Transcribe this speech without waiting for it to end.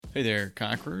Hey there,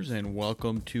 Conquerors, and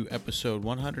welcome to episode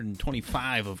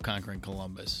 125 of Conquering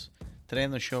Columbus. Today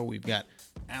on the show, we've got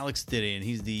Alex Diddy, and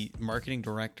he's the marketing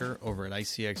director over at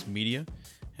ICX Media,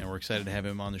 and we're excited to have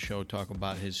him on the show talk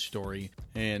about his story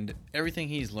and everything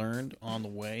he's learned on the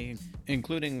way,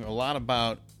 including a lot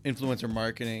about influencer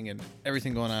marketing and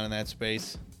everything going on in that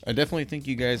space. I definitely think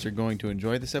you guys are going to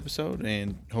enjoy this episode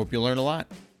and hope you'll learn a lot.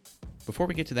 Before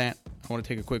we get to that, I want to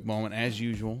take a quick moment, as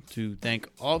usual, to thank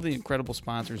all the incredible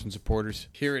sponsors and supporters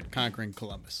here at Conquering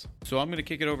Columbus. So I'm going to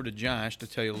kick it over to Josh to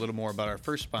tell you a little more about our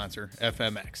first sponsor,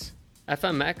 FMX.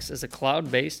 FMX is a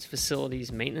cloud-based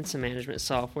facilities maintenance and management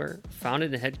software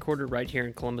founded and headquartered right here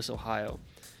in Columbus, Ohio.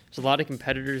 There's a lot of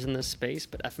competitors in this space,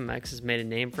 but FMX has made a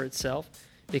name for itself,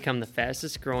 become the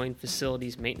fastest growing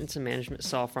facilities maintenance and management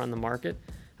software on the market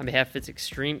on behalf of its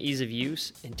extreme ease of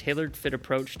use and tailored fit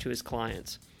approach to its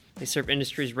clients. They serve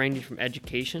industries ranging from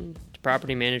education to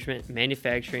property management,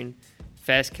 manufacturing,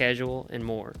 fast casual, and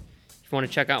more. If you want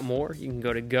to check out more, you can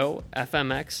go to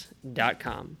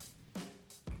gofmx.com.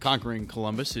 Conquering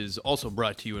Columbus is also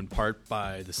brought to you in part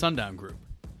by the Sundown Group.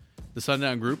 The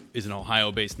Sundown Group is an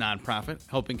Ohio-based nonprofit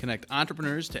helping connect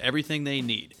entrepreneurs to everything they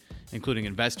need, including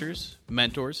investors,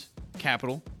 mentors,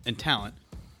 capital, and talent,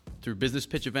 through business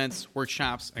pitch events,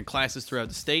 workshops, and classes throughout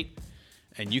the state.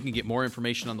 And you can get more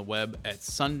information on the web at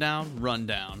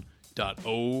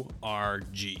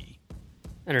sundownrundown.org.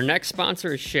 And our next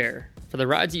sponsor is Share. For the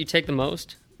rides that you take the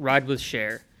most, ride with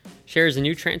Share. Share is a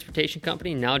new transportation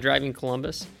company now driving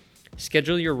Columbus.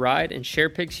 Schedule your ride and Share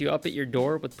picks you up at your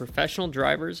door with professional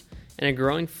drivers and a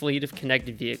growing fleet of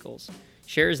connected vehicles.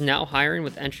 Share is now hiring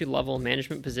with entry-level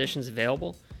management positions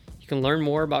available. You can learn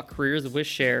more about careers with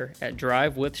Share at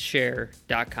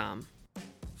drivewithshare.com.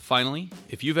 Finally,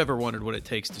 if you've ever wondered what it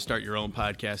takes to start your own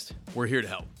podcast, we're here to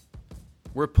help.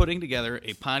 We're putting together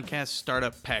a podcast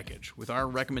startup package with our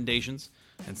recommendations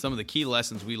and some of the key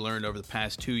lessons we learned over the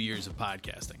past 2 years of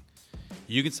podcasting.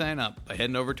 You can sign up by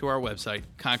heading over to our website,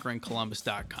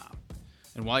 conqueringcolumbus.com.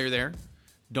 And while you're there,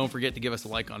 don't forget to give us a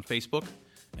like on Facebook,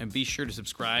 and be sure to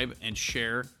subscribe and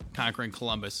share Conquering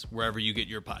Columbus wherever you get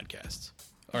your podcasts.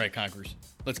 All right, Conquerors,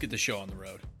 let's get the show on the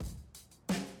road.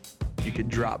 You could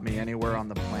drop me anywhere on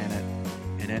the planet,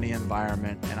 in any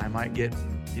environment, and I might get,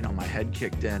 my head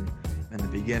kicked in the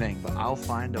beginning, but I'll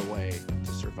find a way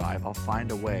to survive. I'll find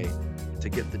a way to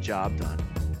get the job done.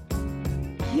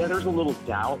 Yeah, there's a little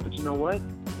doubt, but you know what?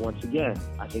 Once again,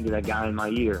 I think of that guy in my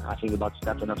ear. I think about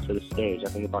stepping up to the stage. I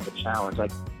think about the challenge.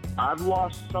 I've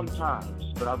lost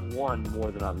sometimes, but I've won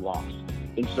more than I've lost.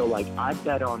 And so, I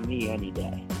bet on me any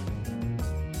day.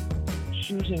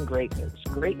 Choosing greatness.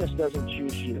 Greatness doesn't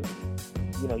choose you.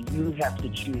 You have to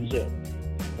choose it.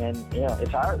 And,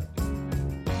 it's hard.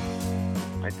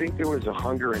 I think there was a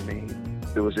hunger in me.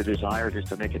 There was a desire just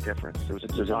to make a difference. There was a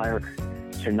desire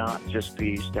to not just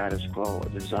be status quo, a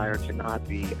desire to not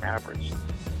be average.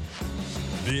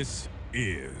 This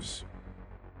is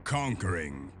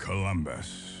Conquering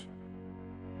Columbus.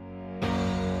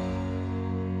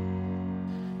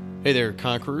 Hey there,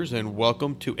 Conquerors, and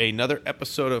welcome to another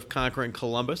episode of Conquering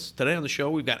Columbus. Today on the show,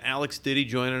 we've got Alex Diddy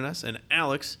joining us, and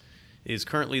Alex is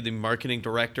currently the marketing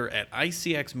director at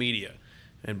ICX Media.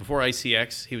 And before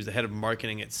ICX, he was the head of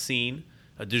marketing at Scene,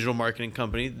 a digital marketing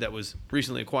company that was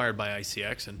recently acquired by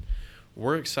ICX. And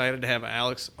we're excited to have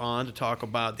Alex on to talk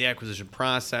about the acquisition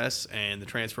process and the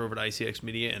transfer over to ICX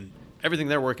Media and everything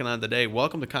they're working on today.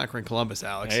 Welcome to Conquering Columbus,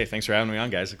 Alex. Hey, thanks for having me on,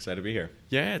 guys. Excited to be here.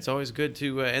 Yeah, it's always good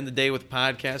to end the day with a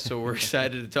podcast, so we're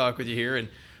excited to talk with you here. And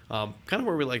kind of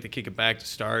where we like to kick it back to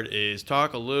start is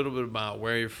talk a little bit about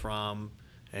where you're from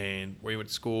and where you went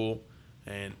to school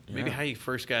and maybe how you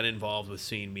first got involved with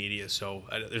Scene Media. So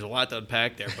there's a lot to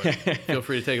unpack there, but feel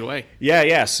free to take it away.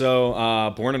 Yeah.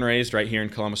 So born and raised right here in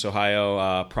Columbus,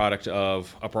 Ohio, product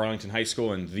of Upper Arlington High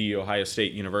School and The Ohio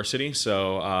State University.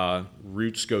 So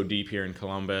roots go deep here in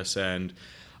Columbus, and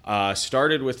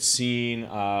started with Scene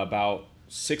about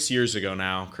 6 years ago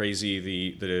now. Crazy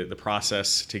the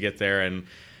process to get there, and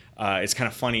it's kind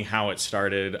of funny how it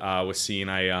started with Scene.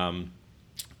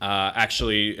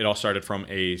 Actually, it all started from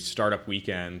a startup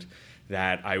weekend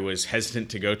that I was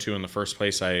hesitant to go to in the first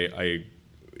place. I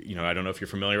don't know if you're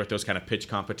familiar with those kind of pitch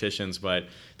competitions, but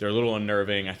they're a little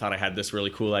unnerving. I thought I had this really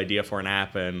cool idea for an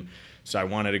app, and so I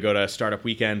wanted to go to startup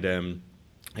weekend, and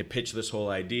I pitched this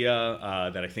whole idea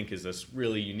that I think is this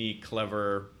really unique,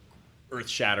 clever,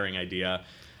 earth-shattering idea.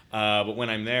 But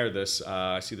when I'm there,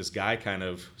 I see this guy kind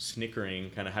of snickering,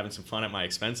 kind of having some fun at my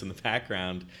expense in the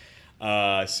background.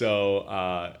 So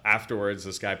afterwards,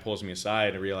 this guy pulls me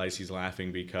aside. I realize he's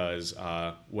laughing because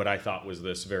what I thought was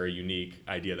this very unique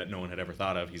idea that no one had ever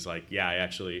thought of. He's like, yeah, I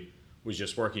actually was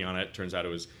just working on it. Turns out it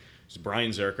was was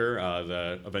Brian Zerker,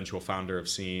 the eventual founder of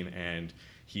Scene, and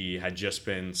he had just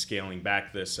been scaling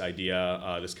back this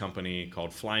idea, this company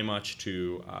called FlyMuch,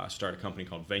 to start a company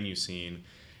called Venue Scene,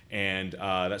 and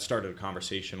that started a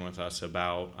conversation with us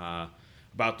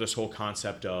about this whole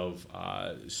concept of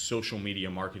social media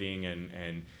marketing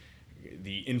and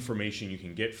the information you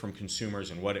can get from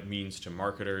consumers and what it means to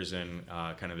marketers and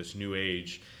kind of this new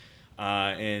age.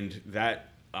 And that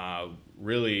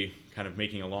really, kind of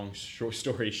making a long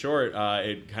story short,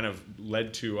 it kind of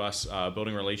led to us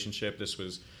building a relationship. This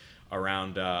was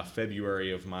around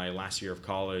February of my last year of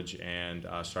college, and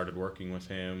started working with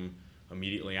him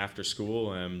immediately after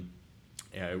school. And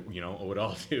what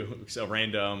all do? It's a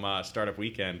random startup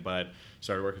weekend, but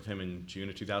started working with him in June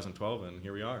of 2012, and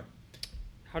here we are.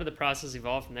 How did the process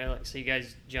evolve from there? Like, so you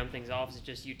guys jump things off? Is it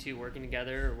just you two working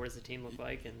together, or what does the team look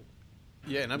like? And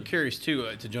Yeah, and I'm curious too,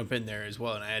 to jump in there as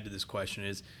well and add to this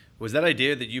question, was that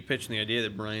idea that you pitched and the idea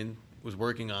that Brian was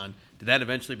working on, did that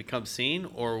eventually become Scene,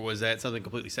 or was that something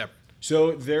completely separate?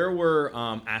 So there were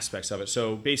aspects of it.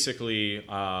 So basically,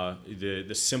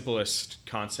 the simplest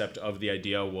concept of the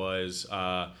idea was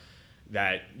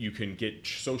that you can get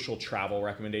social travel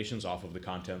recommendations off of the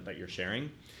content that you're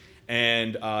sharing.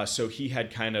 And so he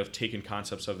had kind of taken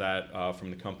concepts of that from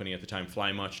the company at the time,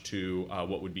 FlyMuch, to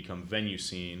what would become Venue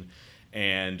Scene.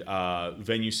 And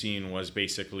Venue Scene was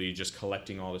basically just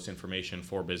collecting all this information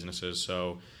for businesses.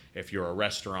 So if you're a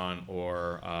restaurant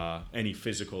or any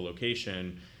physical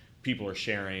location, people are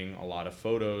sharing a lot of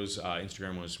photos.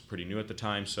 Instagram was pretty new at the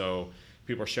time, so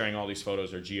people are sharing all these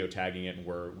photos, or geotagging it, and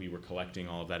we were collecting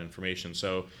all of that information.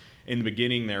 So in the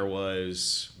beginning, there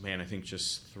was, I think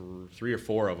just three or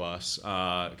four of us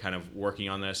kind of working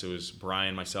on this. It was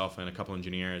Brian, myself, and a couple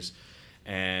engineers.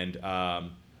 And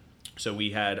so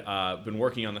we had been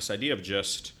working on this idea of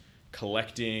just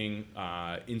collecting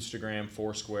Instagram,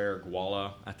 Foursquare,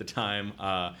 Gowalla at the time,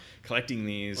 collecting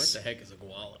these. What the heck is a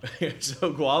Gowalla?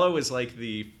 So Gowalla was like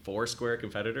the Foursquare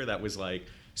competitor that was like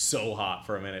so hot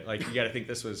for a minute. Like, you got to think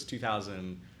this was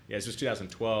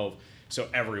 2012. So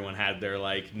everyone had their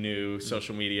like new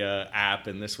social media app,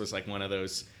 and this was like one of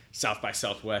those South by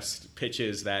Southwest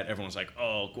pitches that everyone's like,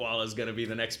 oh, Gowalla's going to be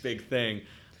the next big thing.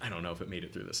 I don't know if it made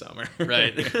it through the summer.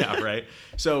 Right. Yeah, right.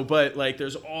 So, but like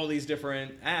there's all these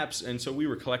different apps, and so we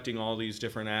were collecting all these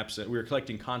different apps. We were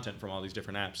collecting content from all these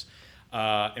different apps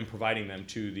and providing them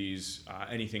to these,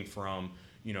 anything from,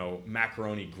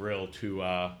 macaroni grill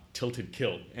to tilted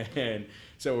kilt. And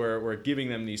so we're giving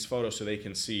them these photos so they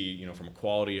can see, from a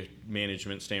quality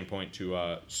management standpoint to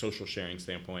a social sharing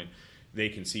standpoint, they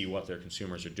can see what their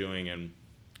consumers are doing. And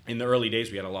in the early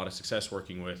days, we had a lot of success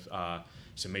working with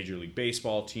some Major League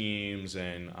Baseball teams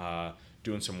and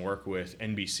doing some work with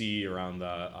NBC around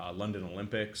the London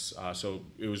Olympics. So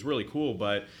it was really cool,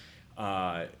 but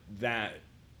that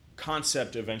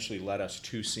concept eventually led us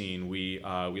to Scene. We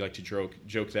like to joke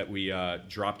that we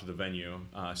dropped the venue,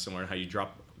 similar to how you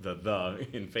drop the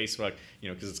in Facebook,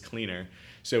 because it's cleaner.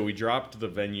 So we dropped the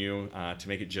venue to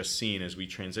make it just Scene as we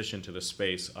transitioned to the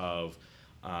space of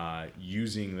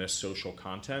using this social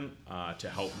content to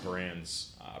help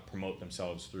brands promote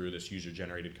themselves through this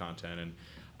user-generated content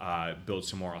and build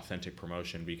some more authentic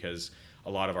promotion, because a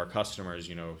lot of our customers,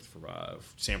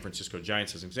 San Francisco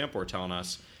Giants as an example, are telling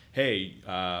us, hey,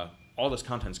 all this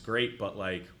content's great, but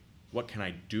like, what can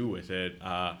I do with it?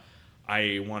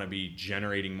 I want to be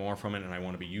generating more from it, and I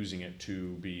want to be using it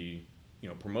to be,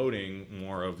 promoting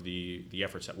more of the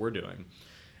efforts that we're doing.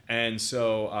 And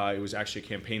so it was actually a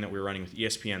campaign that we were running with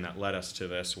ESPN that led us to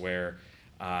this, where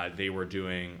they were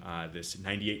doing this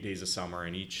 98 days of summer,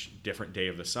 and each different day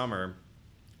of the summer,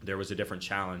 there was a different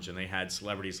challenge, and they had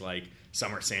celebrities like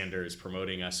Summer Sanders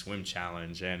promoting a swim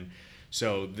challenge. And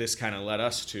so this kind of led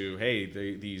us to, hey,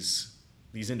 these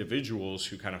individuals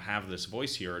who kind of have this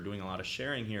voice here are doing a lot of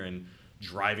sharing here and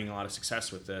driving a lot of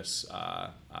success with this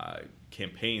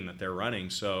campaign that they're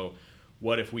running. So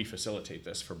what if we facilitate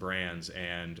this for brands?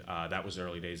 And that was the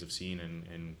early days of Scene,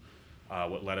 and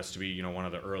what led us to be, one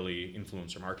of the early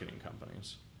influencer marketing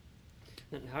companies.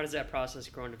 And how does that process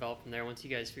grow and develop from there? Once you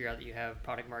guys figure out that you have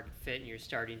product market fit and you're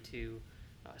starting to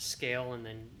scale and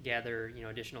then gather,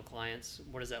 additional clients,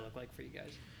 what does that look like for you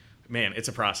guys? Man, it's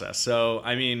a process. So,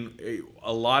 I mean,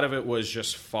 a lot of it was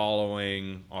just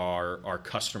following our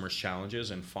customers'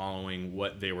 challenges and following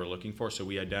what they were looking for. So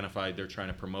we identified they're trying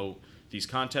to promote these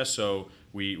contests. So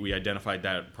we identified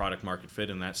that product market fit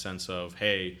in that sense of,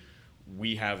 hey,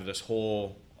 we have this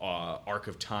whole arc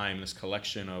of time, this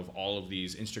collection of all of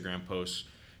these Instagram posts,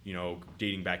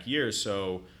 dating back years.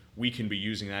 So we can be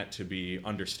using that to be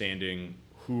understanding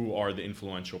who are the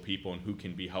influential people and who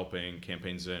can be helping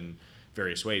campaigns in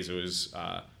various ways. It was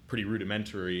pretty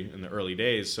rudimentary in the early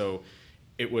days. So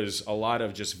it was a lot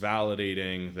of just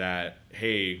validating that,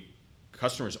 hey,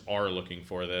 customers are looking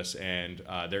for this, and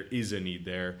there is a need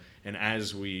there. And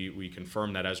as we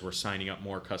confirm that, as we're signing up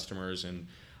more customers and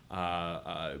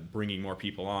bringing more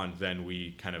people on, then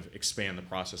we kind of expand the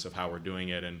process of how we're doing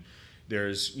it. And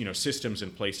there's systems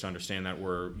in place to understand that.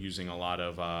 We're using a lot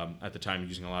of at the time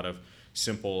using a lot of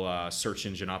simple search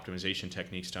engine optimization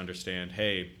techniques to understand,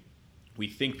 hey, we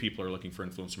think people are looking for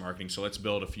influencer marketing, so let's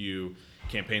build a few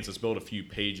campaigns, let's build a few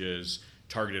pages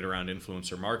targeted around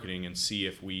influencer marketing and see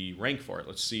if we rank for it.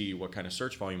 Let's see what kind of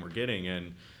search volume we're getting.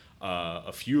 And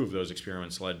a few of those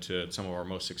experiments led to some of our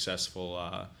most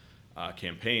successful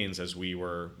campaigns as we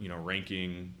were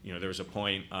ranking. There was a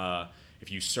point,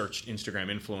 if you searched Instagram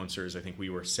influencers, I think we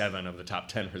were 7 of the top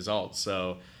 10 results.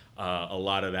 So a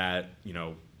lot of that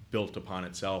built upon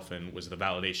itself and was the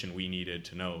validation we needed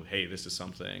to know, hey, this is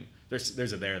something,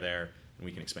 there's a there, and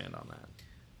we can expand on that.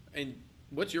 And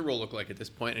what's your role look like at this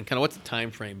point, and kind of what's the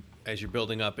time frame as you're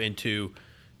building up into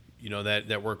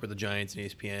that work with the Giants and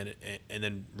ESPN, and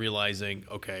then realizing,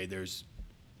 okay, there's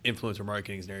influencer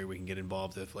marketing is an area we can get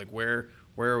involved with? Like, where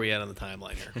are we at on the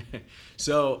timeline here?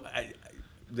 So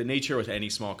the nature with any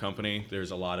small company,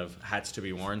 there's a lot of hats to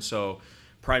be worn. So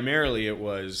primarily it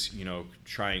was,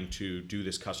 trying to do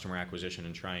this customer acquisition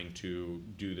and trying to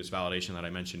do this validation that I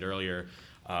mentioned earlier,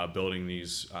 building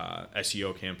these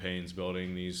SEO campaigns,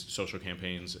 building these social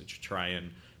campaigns to try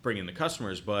and bring in the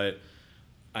customers. But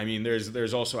I mean,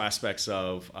 there's also aspects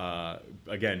of,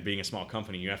 again, being a small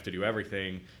company, you have to do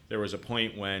everything. There was a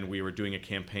point when we were doing a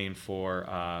campaign for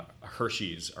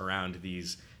Hershey's around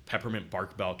these peppermint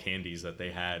bark bell candies that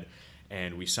they had.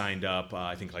 And we signed up,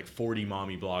 I think, like 40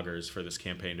 mommy bloggers for this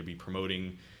campaign to be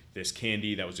promoting this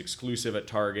candy that was exclusive at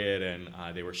Target. And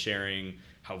they were sharing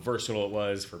how versatile it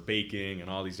was for baking and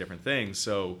all these different things.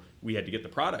 So we had to get the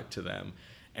product to them.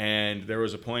 And there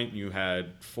was a point you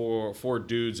had four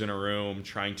dudes in a room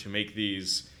trying to make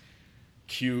these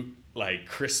cute, like,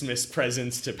 Christmas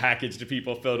presents to package to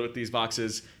people filled with these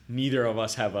boxes. Neither of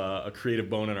us have a creative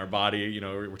bone in our body.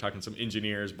 We're talking some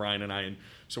engineers, Brian and I, and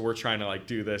so we're trying to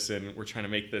do this, and we're trying to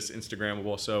make this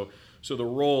Instagrammable. So the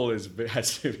role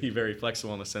has to be very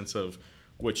flexible in the sense of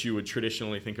what you would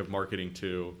traditionally think of marketing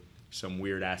to some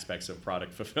weird aspects of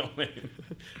product fulfillment.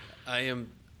 I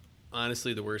am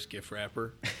honestly the worst gift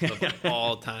wrapper of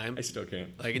all time. I still can't.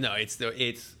 No,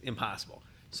 it's impossible.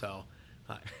 So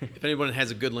if anyone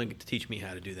has a good link to teach me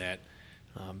how to do that,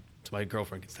 so my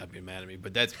girlfriend can stop being mad at me.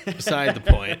 But that's beside the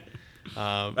point.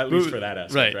 At least for that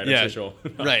aspect, right? Yeah, Official.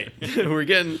 Right. We're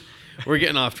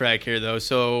getting off track here, though.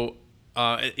 So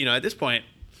at this point,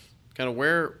 kind of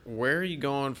where are you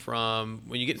going from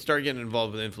when you start getting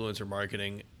involved with influencer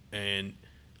marketing and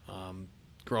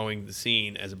growing the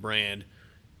scene as a brand?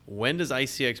 When does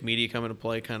ICX Media come into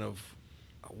play? Kind of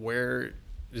where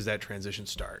does that transition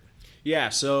start? Yeah,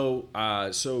 so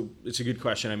it's a good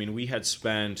question. I mean, we had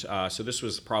spent, so this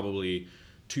was probably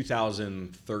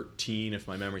 2013, if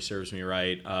my memory serves me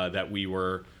right, that we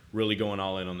were really going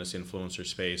all in on this influencer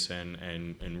space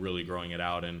and really growing it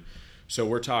out. And so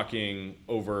we're talking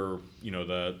over,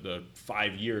 the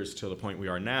 5 years to the point we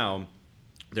are now.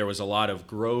 There was a lot of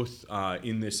growth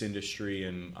in this industry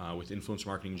and with influencer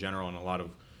marketing in general, and a lot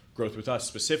of growth with us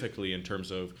specifically in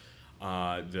terms of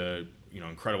the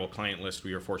incredible client list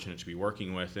we were fortunate to be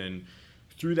working with. And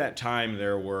through that time,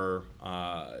 there were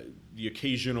the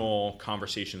occasional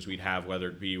conversations we'd have, whether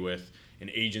it be with an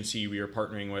agency we were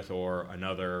partnering with or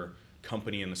another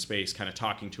company in the space, kind of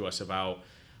talking to us about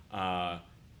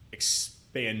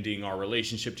expanding our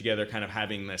relationship together, kind of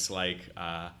having this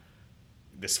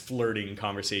this flirting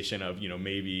conversation of,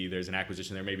 maybe there's an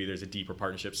acquisition there, maybe there's a deeper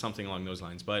partnership, something along those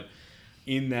lines. But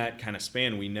in that kind of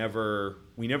span, we never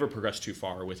progressed too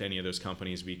far with any of those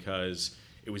companies because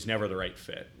it was never the right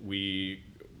fit. We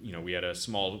had a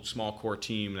small core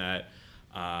team that,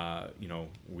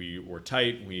 we were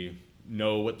tight. We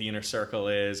know what the inner circle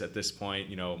is at this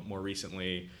point. More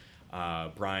recently,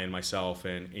 Brian, myself,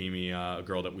 and Amy, a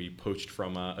girl that we poached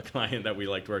from a client that we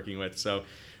liked working with. So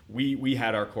we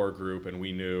had our core group, and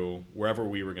we knew wherever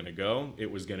we were going to go, it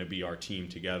was going to be our team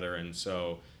together. And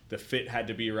so the fit had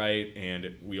to be right,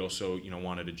 and we also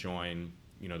wanted to join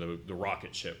the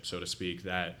rocket ship, so to speak,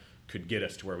 that could get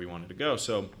us to where we wanted to go.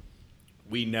 So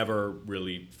we never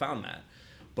really found that.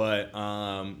 But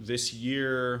this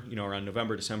year, around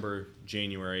November, December,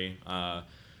 January,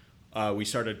 we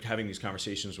started having these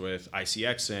conversations with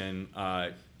ICX,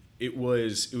 and it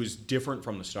was different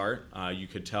from the start. You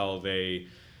could tell they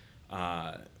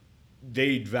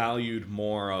they valued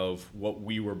more of what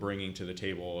we were bringing to the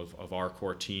table of our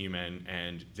core team,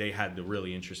 and they had the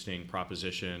really interesting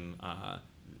proposition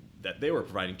that they were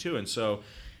providing too. And so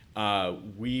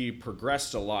we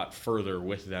progressed a lot further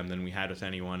with them than we had with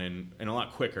anyone, and a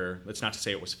lot quicker. That's not to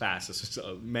say it was fast. This was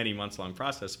a many months long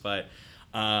process, but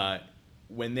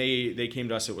when they came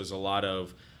to us, it was a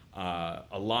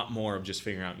lot more of just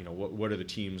figuring out, what are the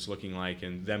teams looking like,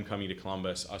 and them coming to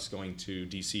Columbus, us going to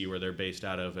DC where they're based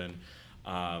out of, and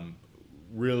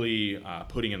really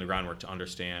putting in the groundwork to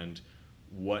understand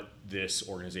what this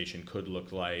organization could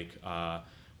look like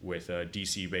with a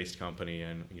DC-based company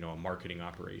and a marketing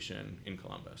operation in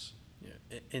Columbus.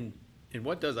 Yeah, and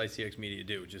what does ICX Media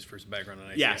do? Just for some background on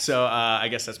ICX. Yeah, so I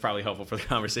guess that's probably helpful for the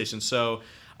conversation. So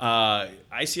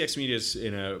ICX Media is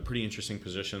in a pretty interesting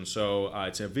position. So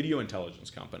it's a video intelligence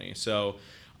company. So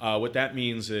what that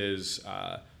means is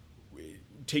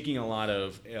taking a lot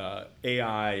of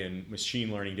AI and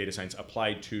machine learning data science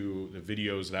applied to the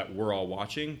videos that we're all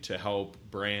watching to help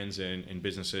brands and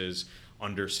businesses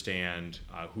understand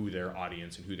who their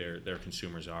audience and who their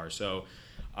consumers are. So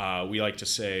we like to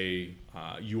say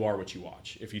you are what you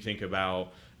watch. If you think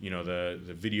about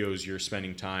the videos you're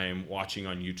spending time watching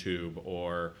on YouTube,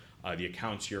 or the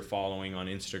accounts you're following on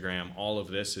Instagram, all of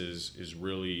this is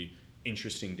really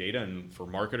interesting data. And for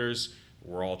marketers,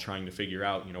 we're all trying to figure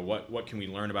out what can we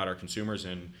learn about our consumers,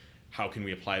 and how can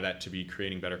we apply that to be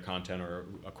creating better content or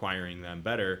acquiring them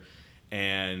better.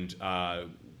 And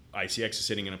ICX is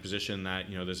sitting in a position that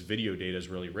this video data is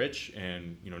really rich,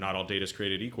 and not all data is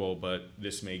created equal, but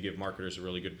this may give marketers a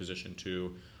really good position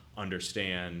to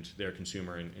understand their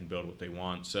consumer and build what they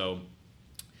want. So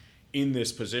in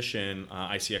this position,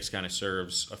 ICX kind of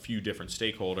serves a few different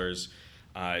stakeholders.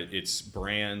 It's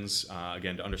brands,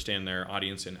 again, to understand their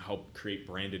audience and help create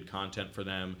branded content for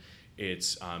them.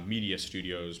 It's media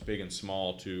studios, big and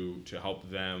small, to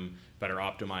help them better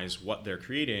optimize what they're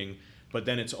creating. But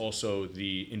then it's also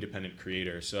the independent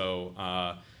creator. So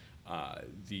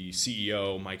the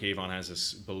CEO, Mike Avon, has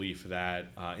this belief that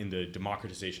in the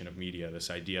democratization of media, this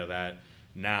idea that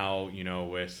now,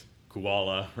 with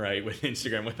Koala, right, with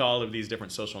Instagram, with all of these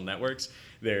different social networks,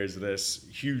 there's this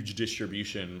huge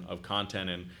distribution of content,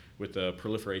 and with the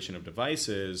proliferation of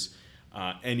devices,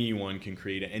 anyone can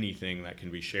create anything that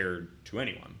can be shared to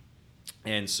anyone.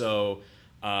 And so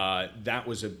that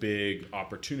was a big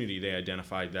opportunity. They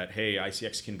identified that, hey,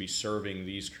 ICX can be serving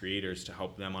these creators to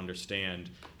help them understand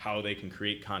how they can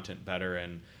create content better,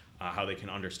 and how they can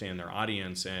understand their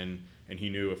audience. And he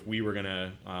knew if we were going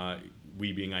to,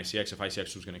 we being ICX, if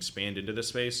ICX was going to expand into this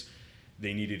space,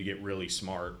 they needed to get really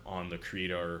smart on the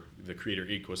creator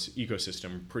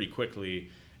ecosystem pretty quickly.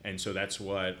 And so that's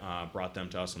what brought them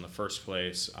to us in the first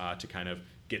place, to kind of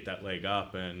get that leg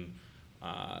up, and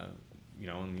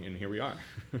and here we are.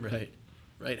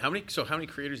 Right. How many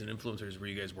creators and influencers were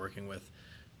you guys working with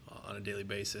on a daily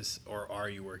basis, or are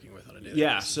you working with on a daily basis?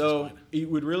 Yeah, so it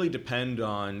would really depend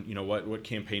on what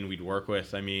campaign we'd work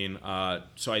with. I mean,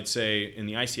 so I'd say in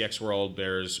the ICX world,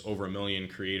 there's over 1 million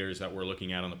creators that we're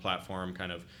looking at on the platform,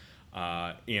 kind of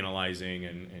analyzing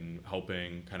and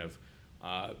helping kind of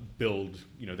build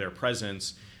their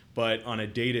presence. But on a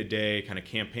day-to-day kind of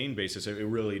campaign basis, it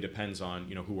really depends on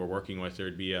who we're working with.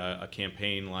 There'd be a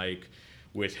campaign like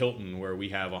with Hilton, where we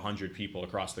have 100 people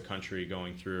across the country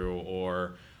going through,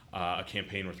 or a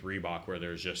campaign with Reebok where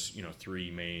there's just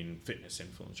 3 main fitness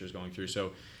influencers going through.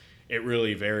 So it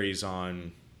really varies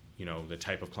on the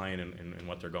type of client and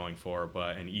what they're going for,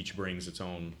 and each brings its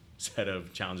own set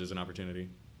of challenges and opportunity.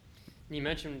 You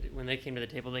mentioned when they came to the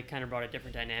table, they kind of brought a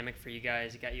different dynamic for you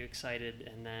guys. It got you excited,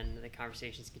 and then the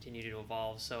conversations continued to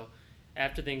evolve. So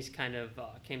after things kind of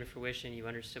came to fruition, you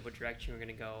understood what direction you were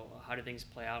going to go. How did things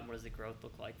play out, and what does the growth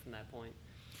look like from that point?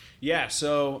 Yeah,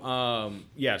 so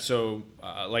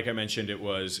like I mentioned, it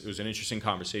was an interesting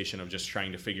conversation of just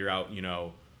trying to figure out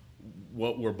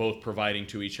what we're both providing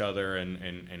to each other,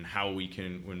 and how we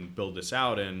can build this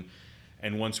out.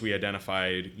 And once we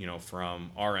identified, from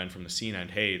our end, from the scene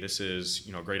end, hey, this is,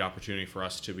 a great opportunity for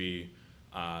us to be,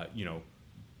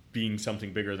 being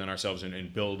something bigger than ourselves,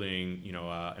 and building,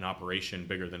 an operation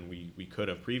bigger than we could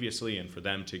have previously, and for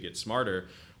them to get smarter.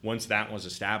 Once that was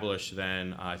established,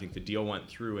 then I think the deal went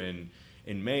through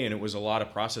in May, and it was a lot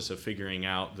of process of figuring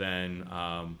out then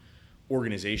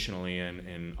organizationally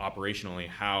and operationally,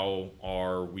 how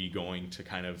are we going to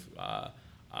kind of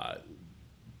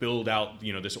build out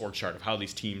this org chart of how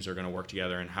these teams are going to work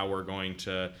together, and how we're going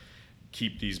to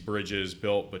keep these bridges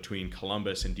built between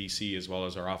Columbus and DC, as well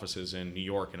as our offices in New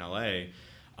York and LA.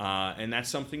 And that's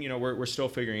something we're still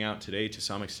figuring out today to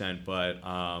some extent, but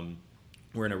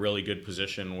we're in a really good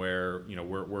position where, you know,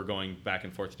 we're going back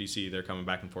and forth to DC, they're coming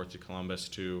back and forth to Columbus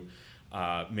to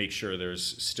make sure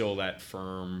there's still that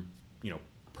firm, you know,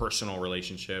 personal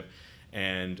relationship.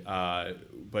 And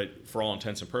but for all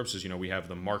intents and purposes, you know, we have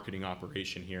the marketing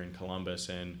operation here in Columbus,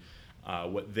 and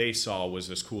what they saw was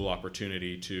this cool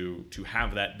opportunity to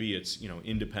have that be its, you know,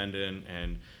 independent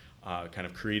and kind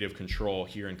of creative control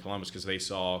here in Columbus, because they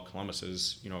saw Columbus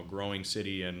as, you know, a growing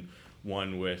city and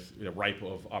one with, you know, ripe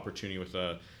of opportunity, with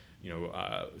a, you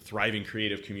know, thriving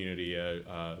creative community,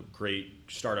 a great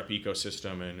startup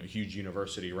ecosystem, and a huge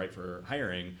university ripe for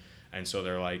hiring. And so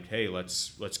they're like, hey,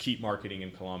 let's keep marketing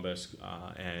in Columbus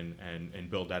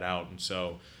and build that out. And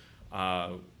so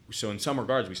in some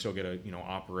regards, we still get to, you know,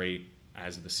 operate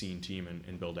as the scene team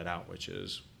and build that out, which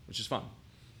is fun.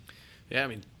 Yeah, I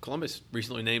mean, Columbus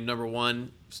recently named #1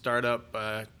 startup.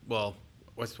 What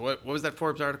was that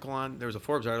Forbes article on? There was a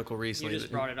Forbes article recently. You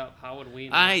just brought it up. How would we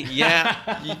know?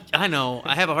 I know.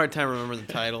 I have a hard time remembering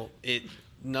the title. It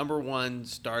 #1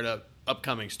 startup,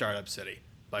 upcoming startup city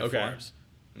by Forbes.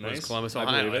 Nice. It was Columbus,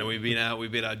 Ohio, and we beat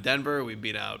out Denver, we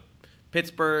beat out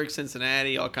Pittsburgh,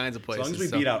 Cincinnati, all kinds of places. As long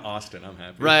as we beat out Austin, I'm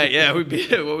happy. Right? Yeah, we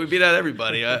beat out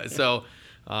everybody.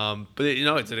 But you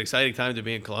know, it's an exciting time to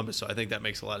be in Columbus, so I think that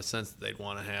makes a lot of sense that they'd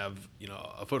want to have, you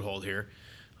know, a foothold here.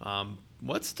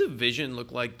 What's the vision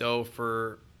look like, though,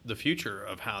 for the future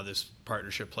of how this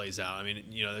partnership plays out? I mean,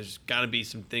 you know, there's got to be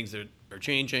some things that are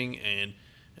changing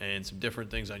and some different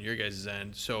things on your guys'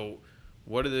 end. So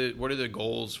what are the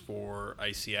goals for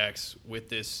ICX with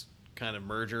this kind of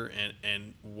merger,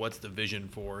 and what's the vision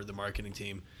for the marketing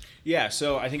team? Yeah,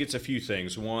 so I think it's a few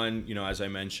things. One, you know, as I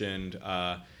mentioned,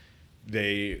 one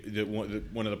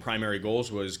of the primary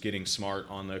goals was getting smart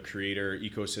on the creator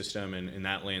ecosystem and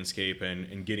that landscape,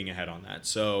 and getting ahead on that.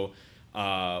 So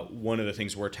one of the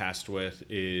things we're tasked with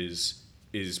is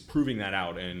proving that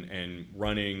out and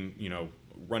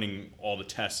running all the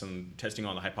tests and testing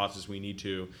all the hypotheses we need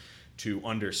to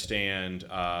understand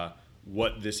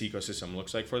what this ecosystem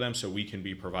looks like for them, so we can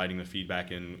be providing the feedback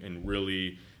and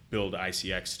really build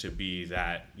ICX to be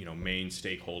that, you know, main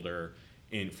stakeholder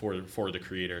for the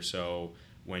creator. So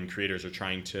when creators are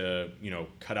trying to, you know,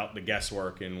 cut out the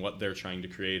guesswork in what they're trying to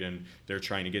create, and they're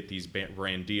trying to get these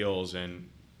brand deals and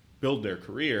build their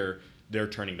career, they're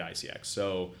turning to ICX.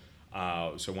 So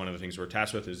one of the things we're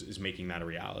tasked with is making that a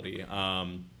reality.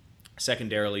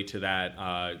 Secondarily to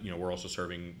that, you know, we're also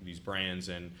serving these brands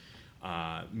and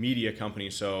media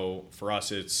companies. So for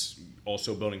us, it's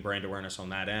also building brand awareness on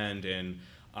that end, and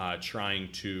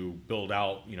trying to build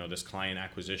out, you know, this client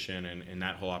acquisition and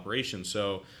that whole operation.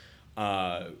 So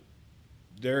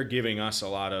they're giving us a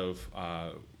lot of,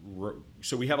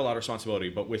 so we have a lot of responsibility,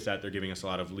 but with that, they're giving us a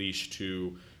lot of leash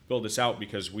to build this out,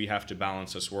 because we have to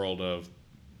balance this world of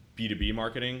B2B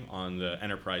marketing on the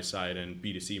enterprise side and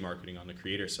B2C marketing on the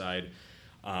creator side,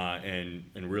 and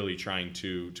really trying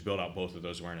to build out both of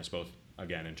those awareness, both,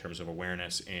 again, in terms of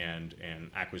awareness and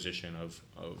acquisition of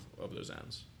those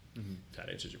ends. Mm-hmm. If that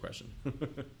answers your question.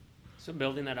 So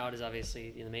building that out is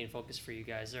obviously the main focus for you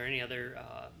guys. Are there any other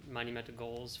monumental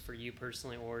goals for you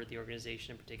personally or the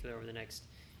organization in particular over the next,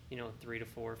 you know, 3 to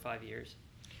 4 or 5 years?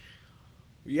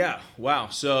 Yeah. Wow.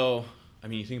 So, I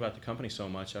mean, you think about the company so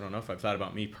much. I don't know if I've thought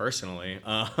about me personally.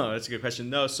 That's a good question.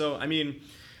 No. So, I mean,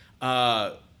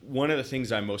 one of the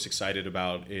things I'm most excited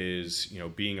about is, you know,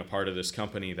 being a part of this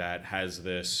company that has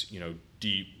this, you know,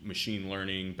 deep machine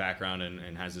learning background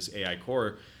and has this AI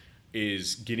core,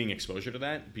 is getting exposure to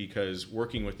that, because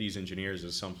working with these engineers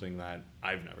is something that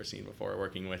I've never seen before.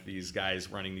 Working with these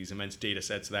guys running these immense data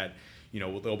sets that, you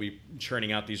know, they'll be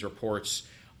churning out these reports,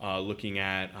 looking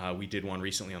at, we did one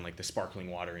recently on like the sparkling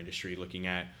water industry, looking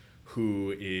at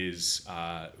who's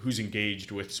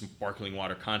engaged with sparkling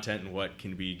water content and what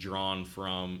can be drawn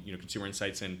from, you know, consumer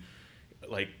insights. And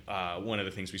like one of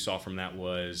the things we saw from that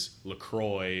was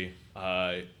LaCroix.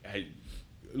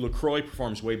 LaCroix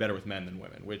performs way better with men than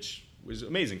women, which was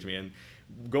amazing to me. And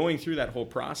going through that whole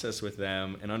process with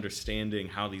them and understanding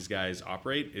how these guys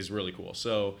operate is really cool.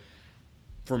 So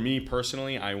for me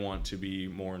personally, I want to be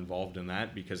more involved in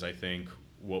that, because I think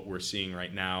what we're seeing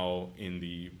right now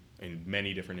in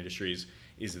many different industries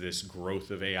is this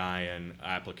growth of AI and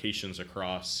applications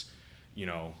across, you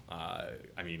know,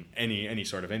 I mean, any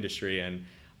sort of industry. And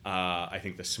I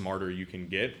think the smarter you can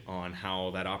get on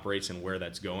how that operates and where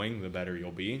that's going, the better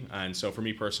you'll be. And so for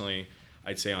me personally,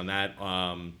 I'd say on that,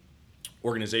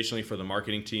 organizationally for the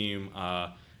marketing team,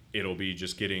 it'll be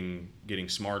just getting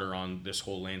smarter on this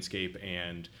whole landscape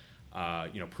and,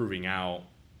 you know, proving out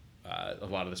a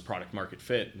lot of this product market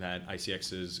fit that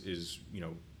ICX is, you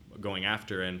know, going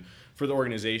after. And for the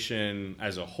organization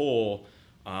as a whole,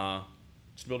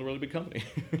 just to build a really big company.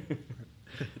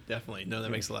 Definitely. No, that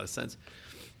makes a lot of sense.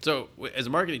 So, as a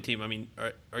marketing team, I mean,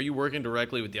 are you working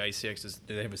directly with the ICX?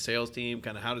 Do they have a sales team?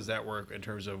 Kind of how does that work in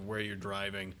terms of where you're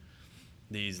driving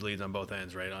these leads on both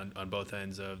ends, right? On both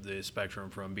ends of the spectrum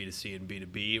from B2C and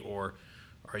B2B, or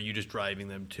are you just driving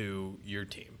them to your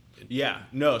team? Yeah,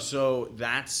 no. So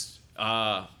that's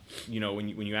when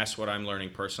you ask what I'm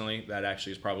learning personally, that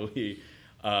actually is probably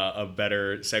a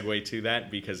better segue to that,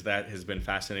 because that has been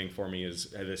fascinating for me, is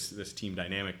this team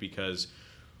dynamic. Because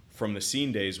from the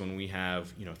scene days when we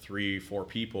have 3-4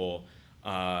 people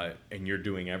and you're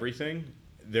doing everything,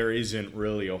 there isn't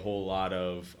really a whole lot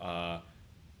of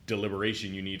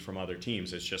deliberation you need from other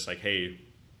teams. It's just like, hey,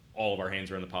 all of our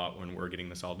hands are in the pot when we're getting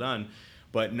this all done.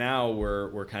 But now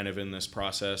we're kind of in this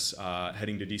process,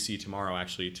 heading to DC tomorrow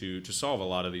actually to solve a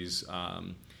lot of these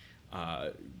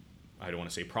I don't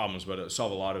want to say problems, but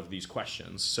solve a lot of these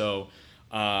questions. So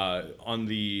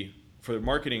for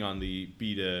marketing on the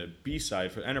B2B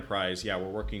side, for enterprise, we're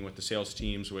working with the sales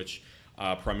teams, which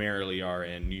primarily are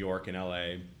in New York and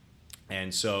LA.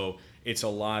 And so it's a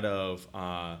lot of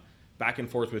back and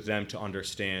forth with them to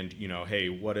understand, hey,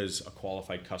 what does a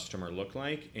qualified customer look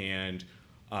like, and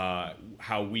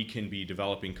how we can be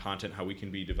developing content, how we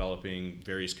can be developing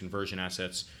various conversion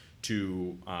assets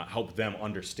to help them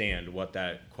understand what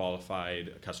that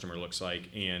qualified customer looks like,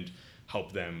 and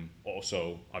help them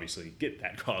also obviously get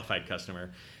that qualified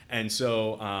customer. And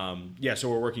so so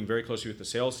we're working very closely with the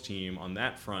sales team on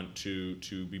that front to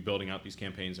be building out these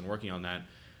campaigns and working on that.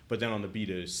 But then on the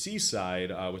B2C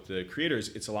side, with the creators,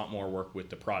 it's a lot more work with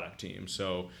the product team.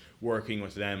 So working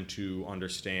with them to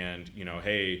understand,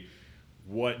 hey,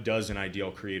 what does an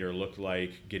ideal creator look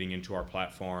like getting into our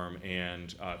platform,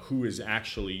 and who is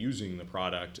actually using the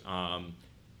product,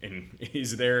 and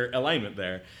is there alignment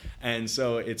there? And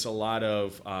so it's a lot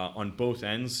of, on both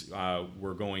ends,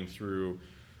 we're going through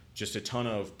just a ton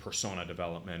of persona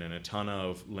development and a ton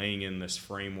of laying in this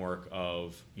framework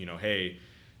of, hey,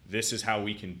 this is how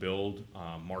we can build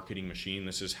a marketing machine.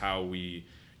 This is how we,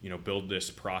 build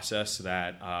this process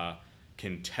that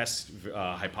can test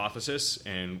hypothesis,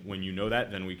 and when you know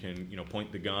that, then we can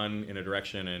point the gun in a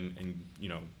direction and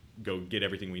go get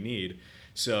everything we need.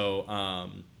 So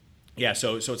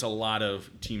so it's a lot of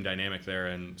team dynamic there,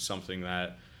 and something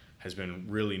that has been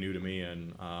really new to me,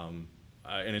 and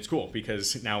it's cool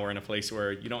because now we're in a place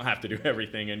where you don't have to do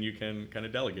everything, and you can kind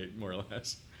of delegate more or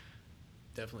less.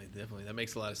 Definitely, that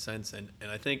makes a lot of sense, and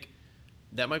I think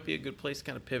that might be a good place to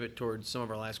kind of pivot towards some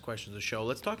of our last questions of the show.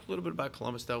 Let's talk a little bit about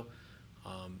Columbus, though.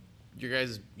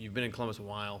 You've been in Columbus a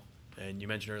while, and you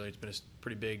mentioned earlier it's been a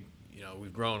pretty big,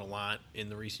 we've grown a lot in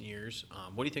the recent years.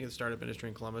 What do you think of the startup industry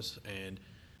in Columbus, and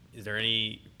is there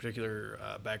any particular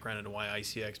background into why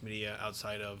ICX Media,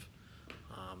 outside of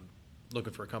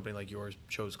looking for a company like yours,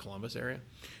 chose Columbus area?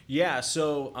 Yeah,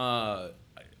 so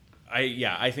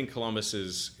I think Columbus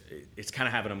it's kind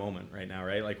of having a moment right now,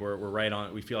 right? Like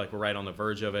we feel like we're right on the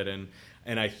verge of it,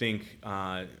 and I think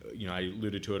I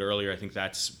alluded to it earlier. I think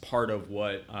that's part of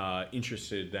what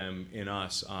interested them in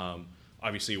us.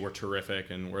 Obviously, we're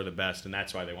terrific and we're the best, and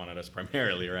that's why they wanted us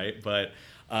primarily, right? But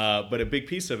a big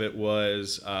piece of it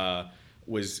was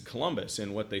Columbus,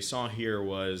 and what they saw here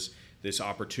was this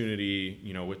opportunity,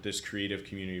 with this creative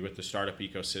community, with the startup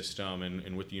ecosystem,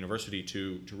 and with the university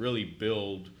to really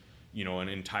build, an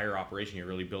entire operation here,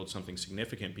 really build something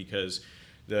significant, because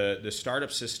the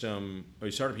startup system, or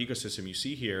the startup ecosystem you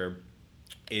see here,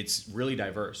 it's really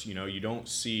diverse. You don't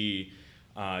see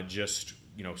just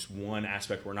one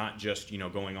aspect. We're not just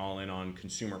going all in on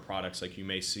consumer products like you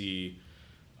may see.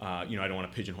 I don't want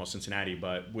to pigeonhole Cincinnati,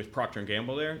 but with Procter &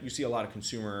 Gamble there, you see a lot of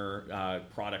consumer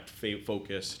product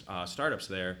focused startups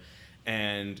there,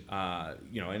 and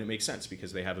and it makes sense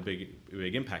because they have a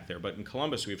big impact there. But in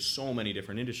Columbus, we have so many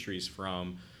different industries,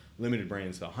 from limited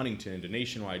brands to Huntington to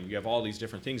Nationwide. You have all these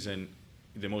different things, and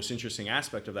the most interesting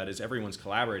aspect of that is everyone's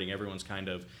collaborating. Everyone's kind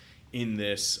of in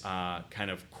this kind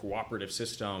of cooperative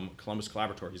system. Columbus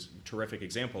Collaboratory is a terrific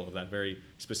example of that, very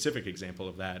specific example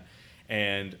of that.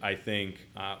 And I think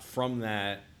from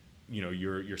that,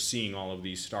 you're seeing all of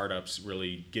these startups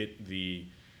really get the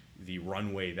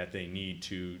runway that they need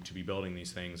to be building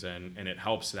these things, and it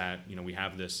helps that we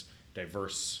have this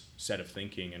diverse set of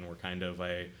thinking, and we're kind of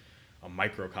a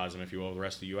microcosm, if you will, of the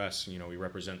rest of the U.S. We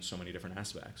represent so many different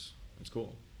aspects. It's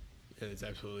cool. Yeah, it's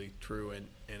absolutely true, and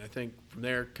I think from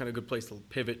there, kind of a good place to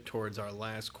pivot towards our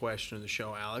last question of the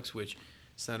show, Alex, which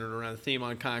centered around the theme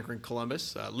on conquering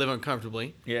Columbus, live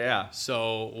uncomfortably. Yeah.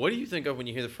 So what do you think of when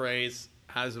you hear the phrase?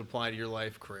 How does it apply to your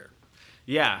life, career?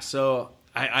 Yeah, so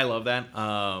I love that,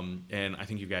 and I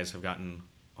think you guys have gotten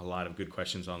a lot of good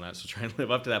questions on that, so try and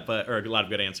live up to that, or a lot of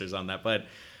good answers on that. But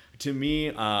to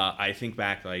me, I think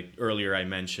back, like earlier I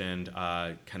mentioned,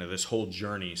 kind of this whole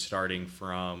journey starting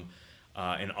from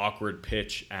an awkward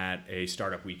pitch at a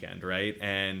startup weekend, right?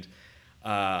 And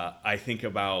I think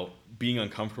about being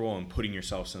uncomfortable and putting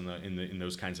yourselves in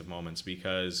those kinds of moments,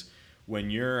 because when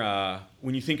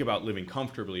you think about living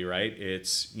comfortably, right,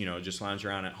 it's, just lounge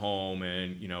around at home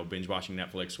and, binge watching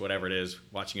Netflix, whatever it is,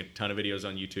 watching a ton of videos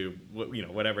on YouTube,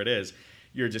 whatever it is,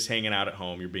 you're just hanging out at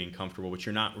home, you're being comfortable, but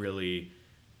you're not really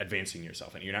advancing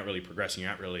yourself, and you're not really progressing,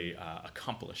 you're not really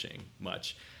accomplishing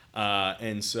much.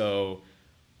 And so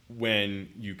when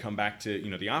you come back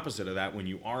to, the opposite of that, when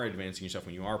you are advancing yourself,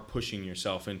 when you are pushing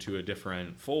yourself into a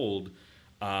different fold,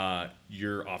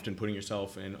 you're often putting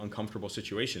yourself in uncomfortable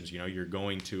situations. You're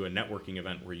going to a networking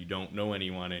event where you don't know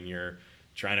anyone and you're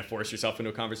trying to force yourself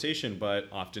into a conversation, but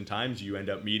oftentimes you end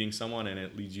up meeting someone and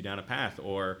it leads you down a path,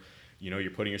 or,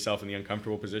 you're putting yourself in the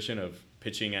uncomfortable position of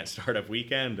pitching at startup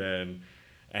weekend and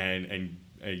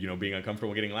being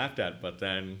uncomfortable getting laughed at. But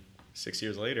then 6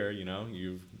 years later,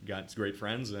 you've got great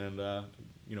friends and, a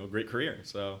great career.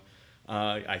 So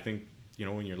I think,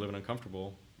 when you're living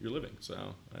uncomfortable, you're living. So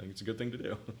I think it's a good thing to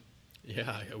do.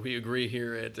 Yeah, we agree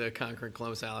here at Conquering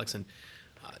Columbus, Alex, and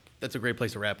that's a great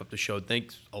place to wrap up the show.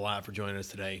 Thanks a lot for joining us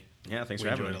today. Yeah, thanks for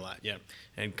having me. We enjoyed it a lot. Yeah,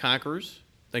 and Conquerors,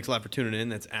 thanks a lot for tuning in.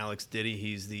 That's Alex Diddy.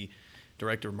 He's the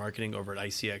Director of Marketing over at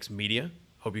ICX Media.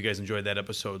 Hope you guys enjoyed that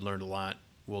episode, learned a lot.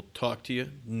 We'll talk to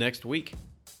you next week.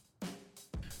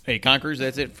 Hey, Conquerors,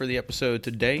 that's it for the episode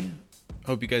today.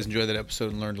 Hope you guys enjoyed that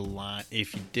episode and learned a lot.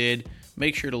 If you did,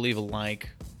 make sure to leave a like,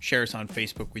 share us on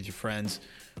Facebook with your friends.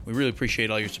 We really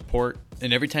appreciate all your support.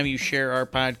 And every time you share our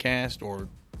podcast or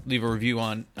leave a review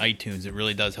on iTunes, it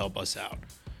really does help us out.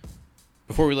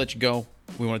 Before we let you go,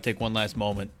 we want to take one last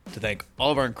moment to thank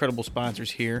all of our incredible sponsors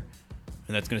here.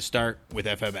 And that's going to start with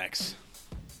FMX.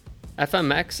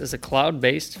 FMX is a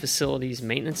cloud-based facilities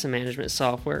maintenance and management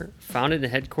software founded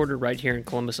and headquartered right here in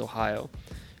Columbus, Ohio.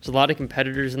 There's a lot of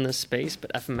competitors in this space,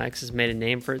 but FMX has made a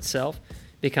name for itself,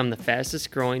 become the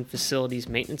fastest growing facilities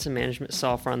maintenance and management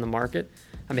software on the market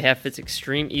on behalf of its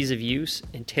extreme ease of use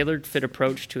and tailored fit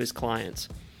approach to its clients.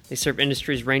 They serve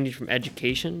industries ranging from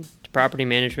education to property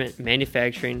management,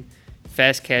 manufacturing,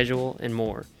 fast casual, and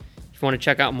more. If you want to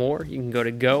check out more, you can go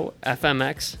to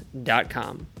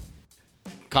gofmx.com.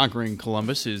 Conquering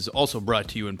Columbus is also brought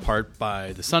to you in part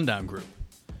by the Sundown Group.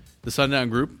 The Sundown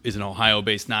Group is an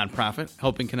Ohio-based nonprofit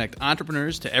helping connect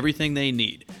entrepreneurs to everything they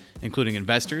need, including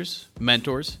investors,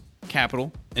 mentors,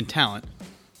 capital, and talent,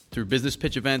 through business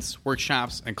pitch events,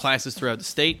 workshops, and classes throughout the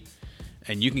state.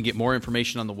 And you can get more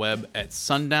information on the web at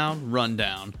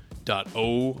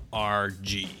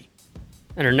sundownrundown.org.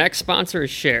 And our next sponsor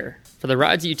is Share. For the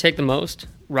rides that you take the most,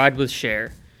 ride with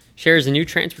Share. Share is a new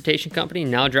transportation company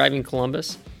now driving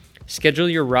Columbus. Schedule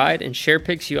your ride and Share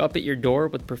picks you up at your door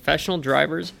with professional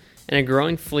drivers and a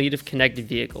growing fleet of connected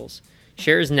vehicles.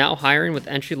 Share is now hiring with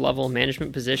entry-level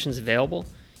management positions available.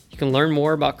 You can learn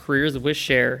more about careers with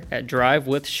Share at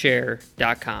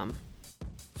drivewithshare.com.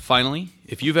 Finally,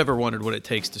 if you've ever wondered what it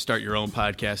takes to start your own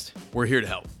podcast, we're here to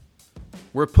help.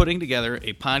 We're putting together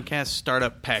a podcast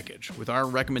startup package with our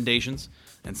recommendations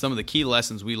and some of the key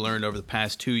lessons we learned over the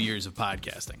past 2 years of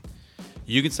podcasting.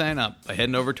 You can sign up by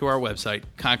heading over to our website,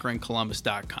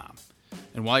 conqueringcolumbus.com.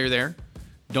 And while you're there,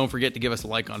 don't forget to give us a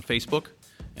like on Facebook,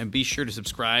 and be sure to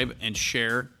subscribe and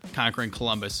share Conquering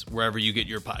Columbus wherever you get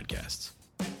your podcasts.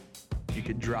 You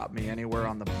could drop me anywhere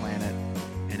on the planet,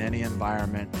 in any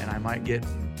environment, and I might get,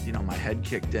 my head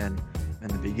kicked in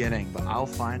the beginning, but I'll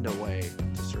find a way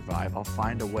to survive. I'll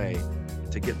find a way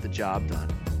to get the job done.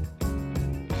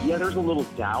 Yeah, there's a little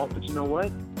doubt, but you know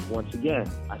what? Once again,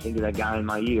 I think of that guy in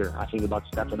my ear. I think about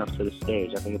stepping up to the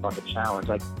stage. I think about the challenge.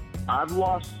 I've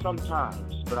lost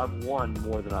sometimes, but I've won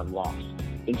more than I've lost.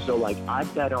 And so, I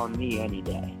bet on me any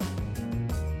day.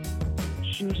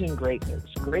 Choosing greatness.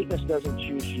 Greatness doesn't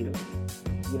choose you.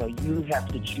 You have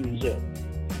to choose it.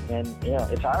 And,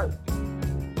 it's hard.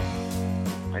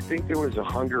 I think there was a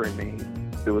hunger in me.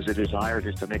 There was a desire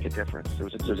just to make a difference. There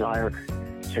was a desire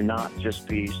to not just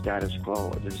be status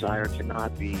quo, a desire to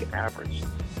not be average.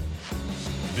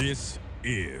 This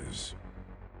is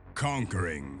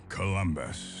Conquering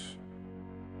Columbus.